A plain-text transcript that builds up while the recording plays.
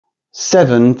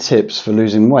7 tips for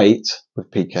losing weight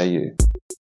with PKU.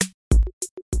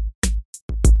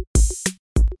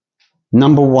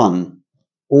 Number 1,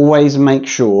 always make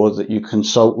sure that you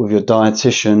consult with your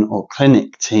dietitian or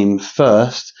clinic team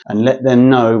first and let them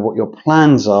know what your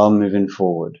plans are moving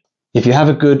forward. If you have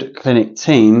a good clinic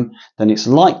team, then it's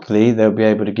likely they'll be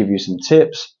able to give you some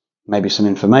tips, maybe some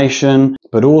information,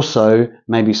 but also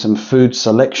maybe some food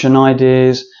selection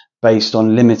ideas based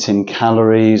on limiting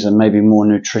calories and maybe more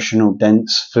nutritional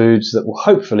dense foods that will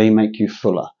hopefully make you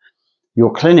fuller.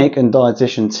 Your clinic and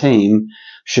dietitian team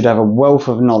should have a wealth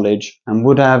of knowledge and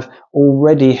would have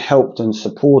already helped and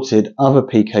supported other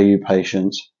PKU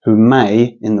patients who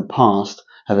may, in the past,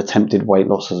 have attempted weight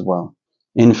loss as well.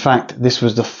 In fact, this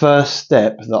was the first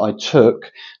step that I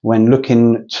took when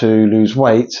looking to lose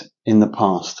weight in the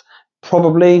past,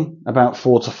 probably about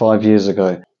 4 to 5 years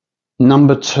ago.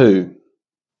 Number 2,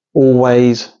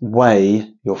 always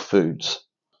weigh your foods.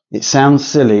 It sounds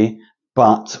silly,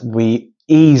 but we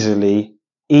easily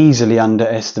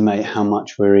underestimate how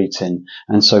much we're eating,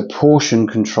 and so portion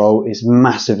control is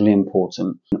massively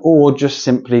important. Or just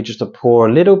simply to pour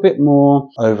a little bit more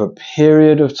over a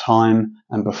period of time,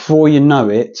 and before you know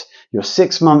it, you're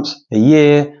 6 months, a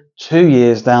year, 2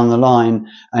 years down the line,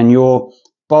 and your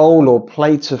bowl or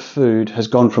plate of food has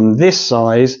gone from this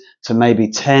size to maybe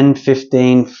 10,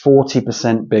 15,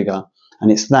 40% bigger.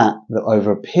 And it's that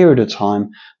over a period of time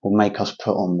will make us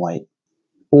put on weight.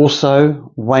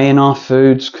 Also, weighing our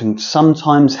foods can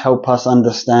sometimes help us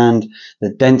understand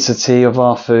the density of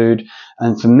our food.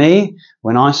 And for me,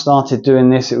 when I started doing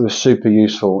this, it was super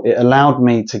useful. It allowed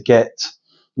me to get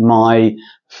my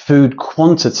food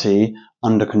quantity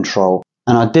under control.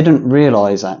 And I didn't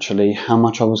realize actually how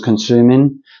much I was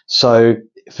consuming. So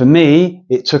for me,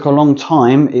 it took a long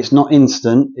time. It's not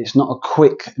instant. It's not a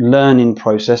quick learning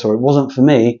process, or it wasn't for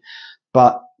me,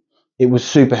 but it was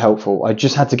super helpful. I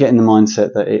just had to get in the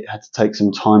mindset that it had to take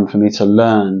some time for me to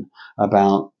learn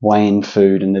about weighing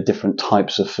food and the different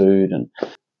types of food. And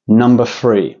number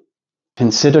 3,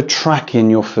 consider tracking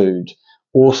your food,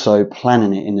 also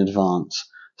planning it in advance.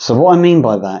 So what I mean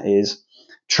by that is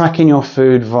tracking your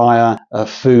food via a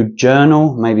food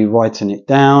journal, maybe writing it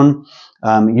down,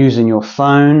 using your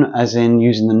phone, as in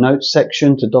using the notes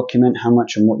section to document how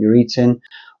much and what you're eating,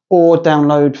 or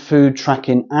download food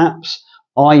tracking apps.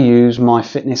 I use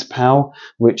MyFitnessPal,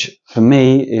 which for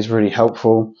me is really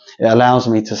helpful. It allows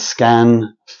me to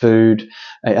scan food.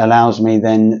 It allows me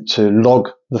then to log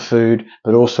the food,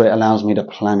 but also it allows me to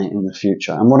plan it in the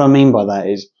future. And what I mean by that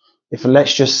is, if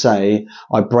let's just say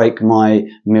I break my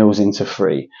meals into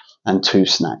 3 and 2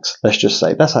 snacks, let's just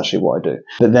say that's actually what I do.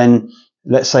 But then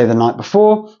let's say the night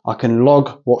before, I can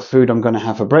log what food I'm going to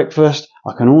have for breakfast.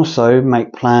 I can also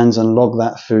make plans and log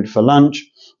that food for lunch,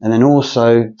 and then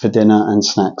also for dinner and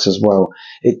snacks as well.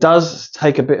 It does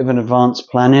take a bit of an advanced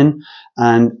planning,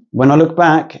 and when I look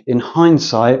back in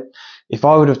hindsight, if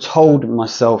I would have told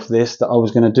myself this, that I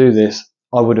was going to do this,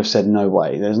 I would have said, no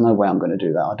way, there's no way I'm going to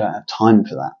do that. I don't have time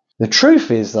for that. The truth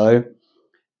is though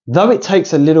it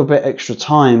takes a little bit extra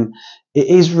time, it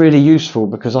is really useful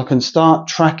because I can start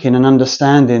tracking and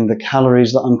understanding the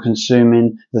calories that I'm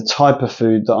consuming, the type of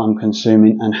food that I'm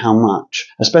consuming, and how much,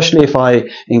 especially if I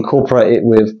incorporate it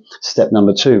with step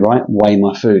number 2, right? Weigh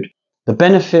my food. The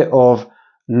benefit of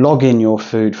logging your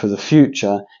food for the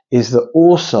future is that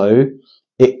also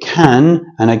it can,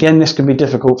 and again, this can be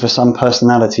difficult for some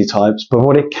personality types, but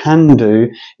what it can do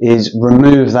is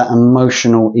remove that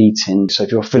emotional eating. So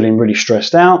if you're feeling really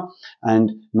stressed out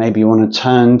and maybe you want to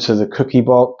turn to the cookie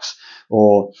box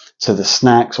or to the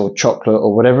snacks or chocolate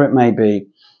or whatever it may be,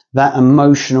 that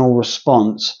emotional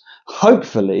response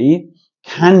hopefully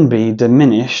can be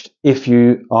diminished if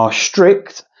you are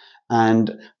strict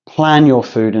and plan your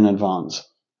food in advance.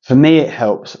 For me, it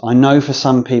helps. I know for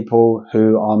some people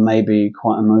who are maybe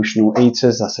quite emotional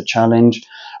eaters, that's a challenge.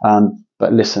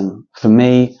 But listen, for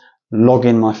me,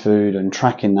 logging my food and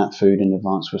tracking that food in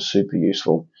advance was super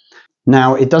useful.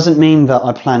 Now, it doesn't mean that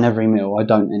I plan every meal. I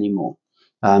don't anymore.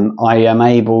 I am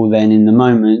able then in the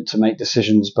moment to make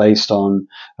decisions based on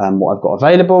what I've got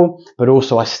available, but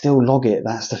also I still log it.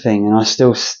 That's the thing. And I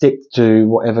still stick to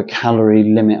whatever calorie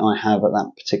limit I have at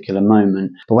that particular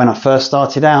moment. But when I first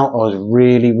started out, I was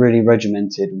really, really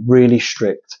regimented, really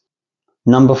strict.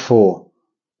 Number 4,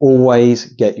 always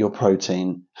get your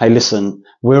protein. Hey, listen,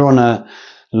 we're on a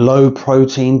low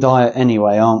protein diet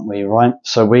anyway, aren't we, right?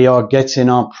 So we are getting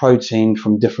our protein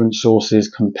from different sources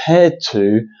compared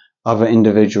to other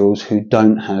individuals who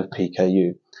don't have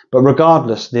PKU. But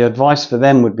regardless, the advice for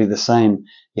them would be the same.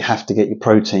 You have to get your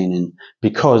protein in,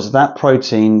 because that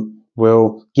protein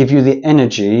will give you the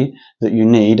energy that you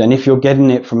need. And if you're getting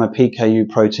it from a PKU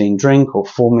protein drink or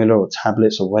formula or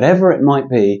tablets or whatever it might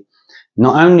be,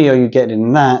 not only are you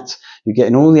getting that, you're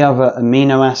getting all the other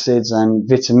amino acids and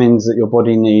vitamins that your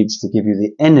body needs to give you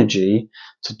the energy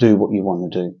to do what you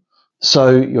want to do.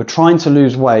 So you're trying to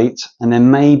lose weight, and there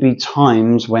may be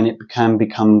times when it can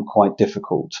become quite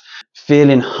difficult.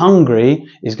 Feeling hungry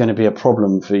is going to be a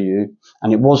problem for you,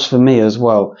 and it was for me as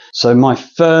well. So my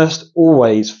first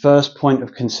point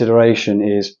of consideration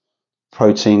is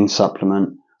protein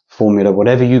supplement, formula,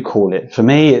 whatever you call it. For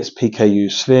me, it's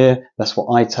PKU Sphere. That's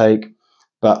what I take.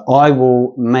 But I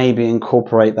will maybe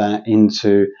incorporate that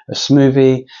into a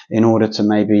smoothie in order to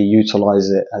maybe utilize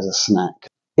it as a snack.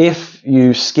 If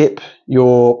you skip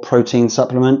your protein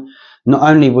supplement, not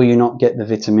only will you not get the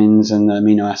vitamins and the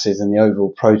amino acids and the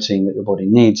overall protein that your body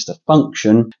needs to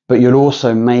function, but you'll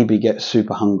also maybe get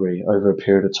super hungry over a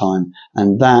period of time.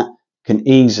 And that can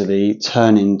easily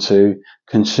turn into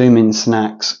consuming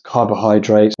snacks,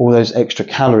 carbohydrates, all those extra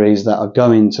calories that are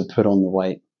going to put on the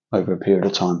weight over a period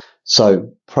of time.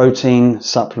 So protein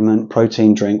supplement,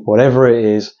 protein drink, whatever it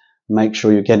is, make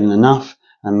sure you're getting enough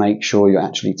and make sure you're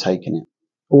actually taking it.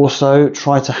 Also,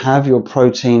 try to have your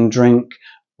protein drink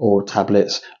or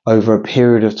tablets over a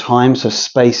period of time, so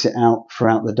space it out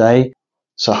throughout the day.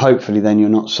 So hopefully then you're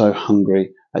not so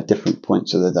hungry at different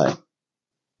points of the day.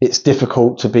 It's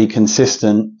difficult to be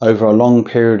consistent over a long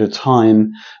period of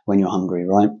time when you're hungry,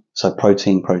 right? So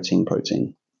protein, protein,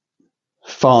 protein.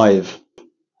 5,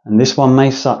 and this one may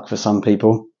suck for some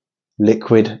people,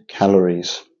 liquid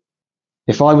calories.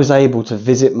 If I was able to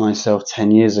visit myself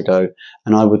 10 years ago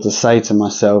and I were to say to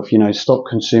myself, stop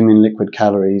consuming liquid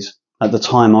calories, at the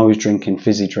time I was drinking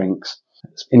fizzy drinks,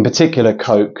 in particular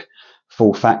Coke,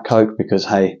 full fat Coke, because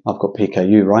hey, I've got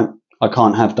PKU, right? I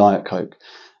can't have Diet Coke.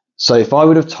 So if I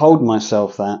would have told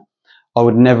myself that, I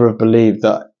would never have believed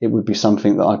that it would be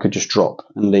something that I could just drop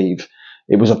and leave.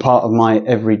 It was a part of my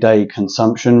everyday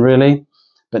consumption, really.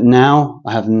 But now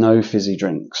I have no fizzy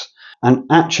drinks. And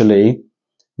actually,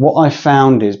 what I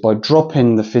found is by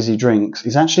dropping the fizzy drinks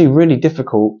is actually really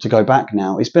difficult to go back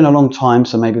now. It's been a long time,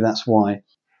 so maybe that's why.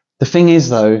 The thing is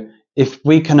though, if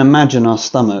we can imagine our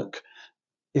stomach,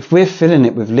 if we're filling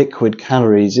it with liquid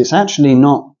calories, it's actually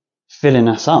not filling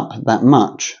us up that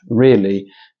much,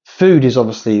 really. Food is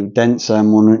obviously denser and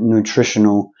more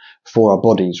nutritional for our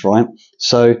bodies, right?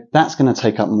 So that's going to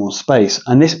take up more space.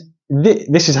 And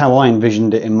this is how I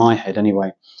envisioned it in my head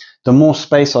anyway. The more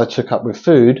space I took up with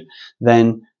food,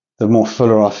 then the more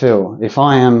fuller I feel. If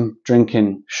I am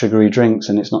drinking sugary drinks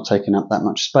and it's not taking up that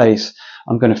much space,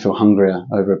 I'm going to feel hungrier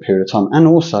over a period of time. And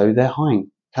also they're high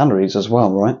in calories as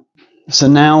well, right? So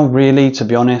now really, to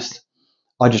be honest,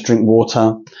 I just drink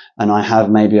water and I have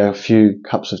maybe a few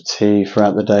cups of tea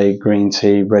throughout the day, green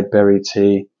tea, red berry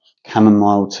tea,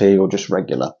 chamomile tea, or just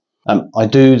regular. I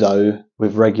do though,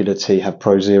 with regular tea, have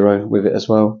Pro Zero with it as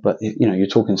well, but you're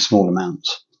talking small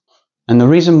amounts. And the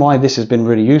reason why this has been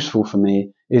really useful for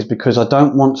me is because I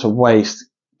don't want to waste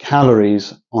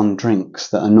calories on drinks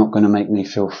that are not going to make me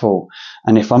feel full.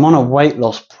 And if I'm on a weight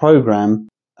loss program,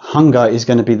 hunger is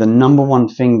going to be the number one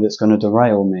thing that's going to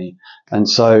derail me. And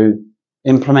so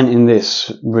implementing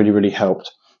this really, really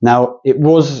helped. Now, it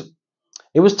was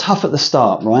tough at the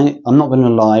start, right? I'm not going to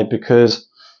lie, because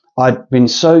I'd been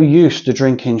so used to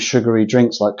drinking sugary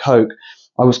drinks like Coke,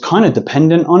 I was kind of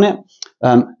dependent on it.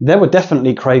 There were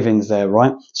definitely cravings there,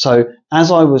 right? So as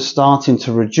I was starting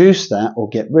to reduce that or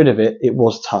get rid of it, it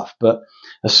was tough. But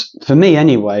for me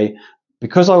anyway,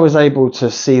 because I was able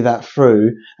to see that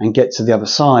through and get to the other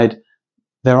side,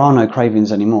 there are no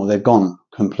cravings anymore. They're gone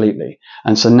completely.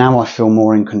 And so now I feel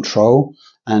more in control.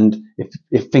 And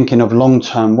if thinking of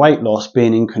long-term weight loss,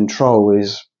 being in control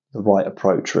is the right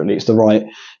approach, really. It's the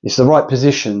right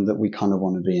position that we kind of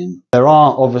want to be in. There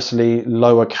are obviously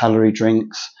lower calorie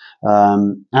drinks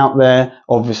out there.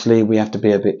 Obviously, we have to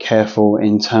be a bit careful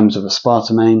in terms of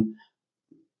aspartame,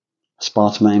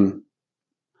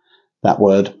 that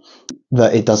word,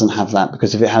 that it doesn't have that,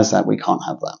 because if it has that, we can't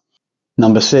have that.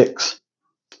 Number 6,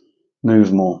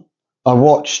 move more. I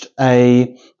watched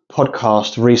a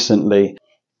podcast recently.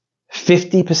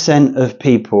 50% of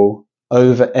people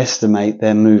overestimate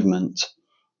their movement.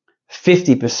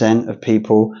 50% of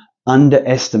people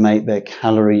underestimate their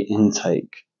calorie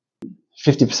intake.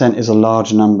 50% is a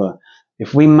large number.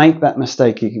 If we make that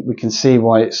mistake, we can see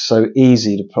why it's so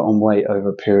easy to put on weight over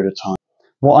a period of time.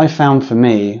 What I found for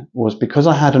me was, because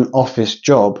I had an office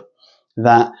job,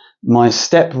 that my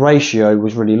step ratio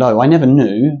was really low. I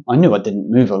knew I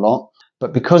didn't move a lot,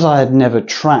 but because I had never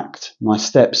tracked my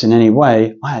steps in any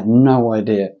way, I had no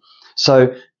idea.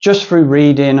 So just through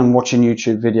reading and watching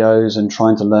YouTube videos and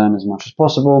trying to learn as much as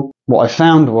possible, what I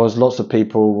found was lots of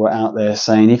people were out there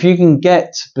saying if you can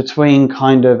get between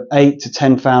kind of 8 to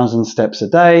 10,000 steps a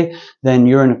day, then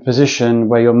you're in a position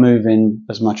where you're moving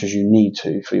as much as you need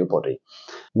to for your body.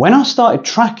 When I started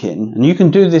tracking, and you can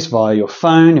do this via your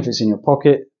phone if it's in your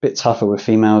pocket, a bit tougher with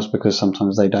females because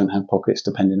sometimes they don't have pockets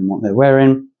depending on what they're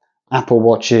wearing, Apple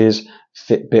Watches,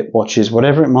 Fitbit watches,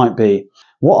 whatever it might be.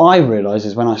 What I realized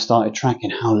is when I started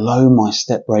tracking how low my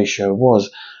step ratio was.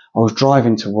 I was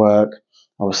driving to work,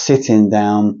 I was sitting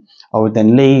down, I would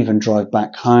then leave and drive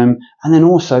back home, and then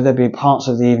also there'd be parts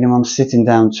of the evening I'm sitting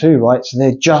down too, right? So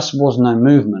there just was no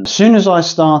movement. As soon as I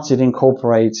started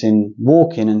incorporating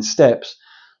walking and steps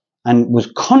and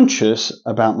was conscious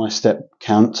about my step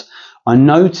count, I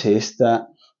noticed that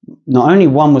not only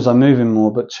one was I moving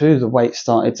more, but two, the weight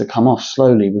started to come off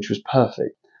slowly, which was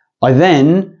perfect. I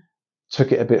then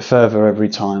took it a bit further every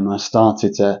time. I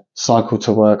started to cycle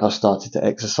to work, I started to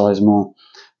exercise more.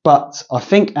 But I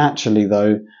think actually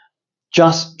though,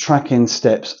 just tracking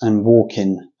steps and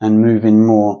walking and moving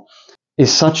more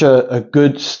is such a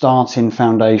good starting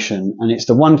foundation. And it's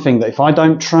the one thing that if I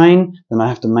don't train, then I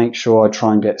have to make sure I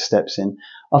try and get steps in.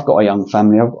 I've got a young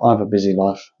family, I have a busy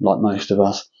life like most of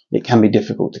us. It can be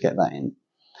difficult to get that in.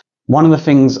 One of the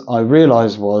things I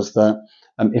realized was that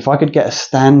if I could get a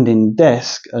standing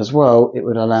desk as well, it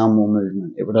would allow more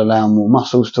movement. It would allow more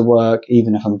muscles to work,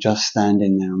 even if I'm just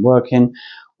standing there and working.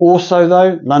 Also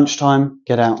though, lunchtime,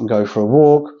 get out and go for a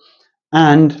walk.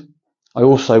 And I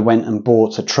also went and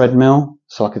bought a treadmill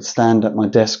so I could stand at my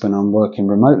desk when I'm working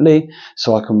remotely,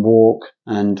 so I can walk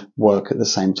and work at the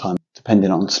same time,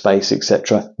 depending on space,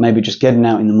 etc. Maybe just getting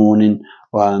out in the morning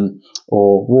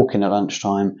or walking at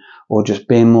lunchtime, or just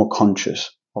being more conscious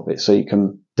of it so you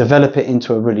can develop it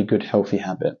into a really good healthy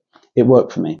habit. It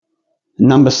worked for me.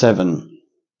 Number 7,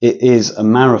 it is a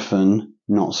marathon,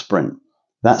 not a sprint.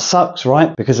 That sucks,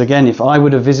 right? Because again, if I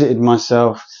would have visited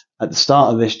myself at the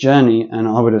start of this journey and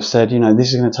I would have said, you know,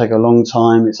 this is going to take a long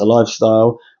time, it's a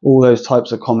lifestyle, all those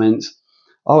types of comments,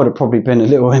 I would have probably been a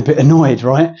little bit annoyed,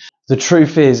 right? The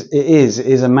truth is, it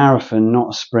is a marathon, not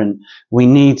a sprint. We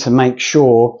need to make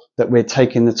sure that we're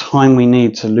taking the time we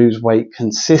need to lose weight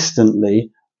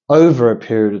consistently over a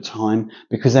period of time,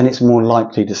 because then it's more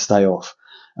likely to stay off.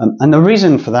 And the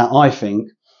reason for that, I think,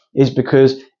 is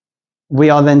because we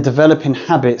are then developing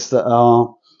habits that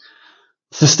are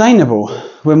sustainable.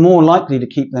 We're more likely to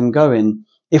keep them going.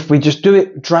 If we just do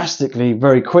it drastically,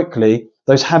 very quickly,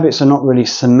 those habits are not really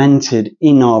cemented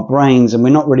in our brains and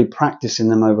we're not really practicing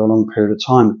them over a long period of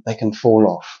time. They can fall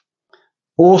off.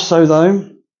 Also though,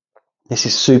 this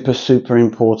is super, super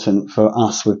important for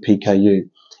us with PKU.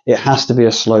 It has to be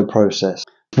a slow process.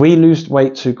 If we lose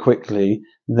weight too quickly,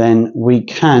 then we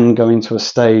can go into a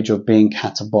stage of being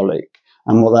catabolic.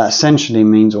 And what that essentially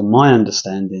means, or my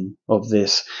understanding of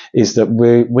this, is that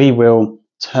we will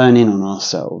turn in on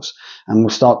ourselves and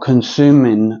we'll start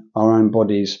consuming our own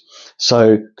bodies.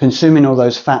 So consuming all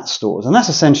those fat stores, and that's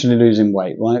essentially losing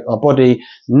weight, right? Our body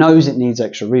knows it needs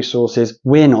extra resources.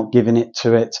 We're not giving it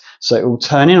to it. So it will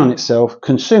turn in on itself,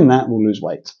 consume that, we'll lose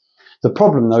weight. The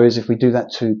problem though is if we do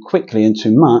that too quickly and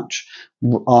too much,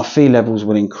 our Phe levels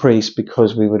will increase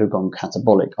because we would have gone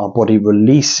catabolic. Our body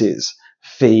releases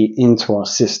Phe into our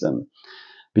system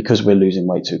because we're losing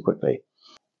weight too quickly.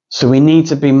 So we need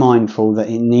to be mindful that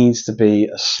it needs to be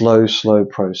a slow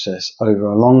process over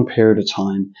a long period of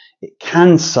time. It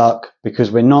can suck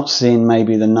because we're not seeing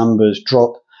maybe the numbers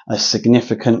drop as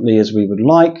significantly as we would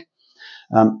like,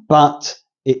 but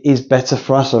it is better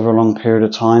for us over a long period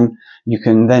of time. You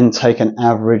can then take an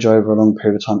average over a long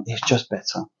period of time. It's just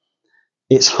better.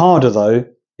 It's harder though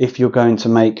if you're going to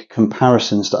make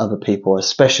comparisons to other people,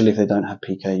 especially if they don't have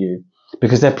PKU,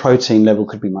 because their protein level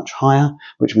could be much higher,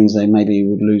 which means they maybe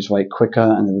would lose weight quicker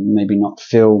and they would maybe not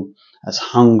feel as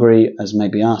hungry as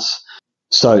maybe us.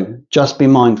 So just be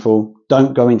mindful.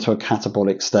 Don't go into a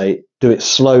catabolic state. Do it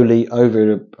slowly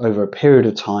over a period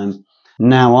of time.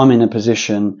 Now I'm in a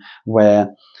position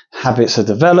where habits are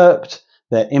developed.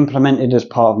 They're implemented as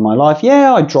part of my life.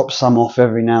 Yeah, I drop some off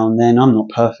every now and then. I'm not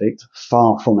perfect,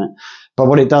 far from it. But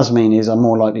what it does mean is I'm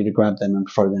more likely to grab them and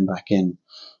throw them back in.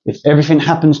 If everything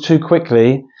happens too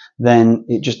quickly, then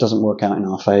it just doesn't work out in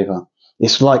our favor.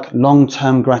 It's like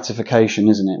long-term gratification,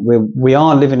 isn't it? We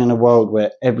are living in a world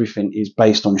where everything is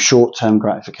based on short-term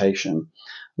gratification.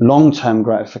 Long-term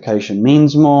gratification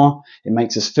means more, it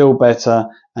makes us feel better,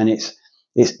 and it's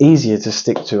easier to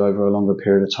stick to over a longer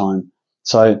period of time.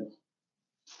 So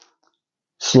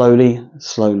slowly.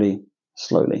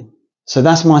 So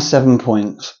that's my 7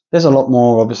 points. There's a lot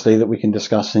more, obviously, that we can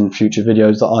discuss in future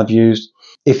videos that I've used.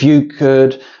 If you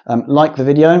could like the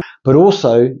video, but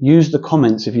also use the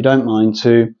comments, if you don't mind,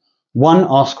 to 1,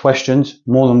 ask questions,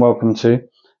 more than welcome to.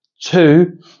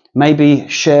 2, maybe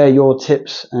share your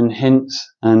tips and hints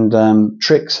and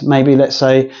tricks, maybe, let's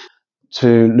say,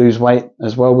 to lose weight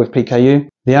as well with PKU.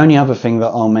 The only other thing that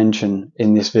I'll mention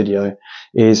in this video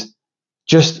is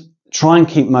just try and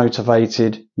keep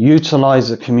motivated, utilize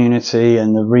the community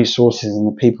and the resources and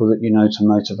the people that you know to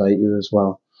motivate you as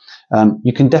well.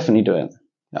 You can definitely do it.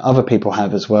 Other people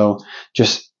have as well.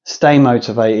 Just stay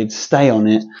motivated, stay on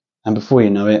it, and before you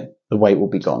know it, the weight will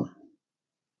be gone.